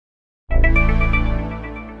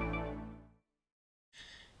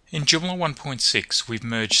In Joomla 1.6, we've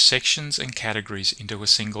merged sections and categories into a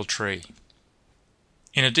single tree.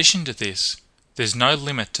 In addition to this, there's no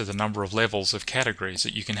limit to the number of levels of categories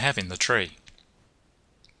that you can have in the tree.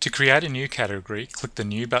 To create a new category, click the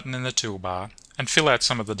New button in the toolbar and fill out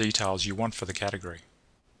some of the details you want for the category.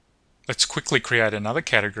 Let's quickly create another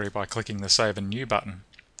category by clicking the Save and New button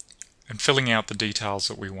and filling out the details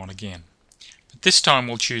that we want again. But this time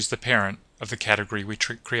we'll choose the parent of the category we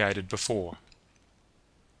created before.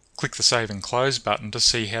 Click the Save and Close button to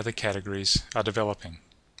see how the categories are developing.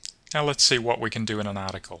 Now let's see what we can do in an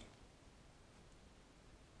article.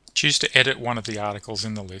 Choose to edit one of the articles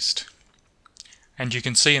in the list. And you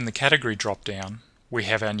can see in the category drop-down, we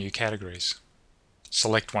have our new categories.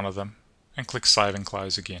 Select one of them and click Save and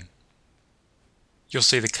Close again. You'll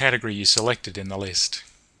see the category you selected in the list.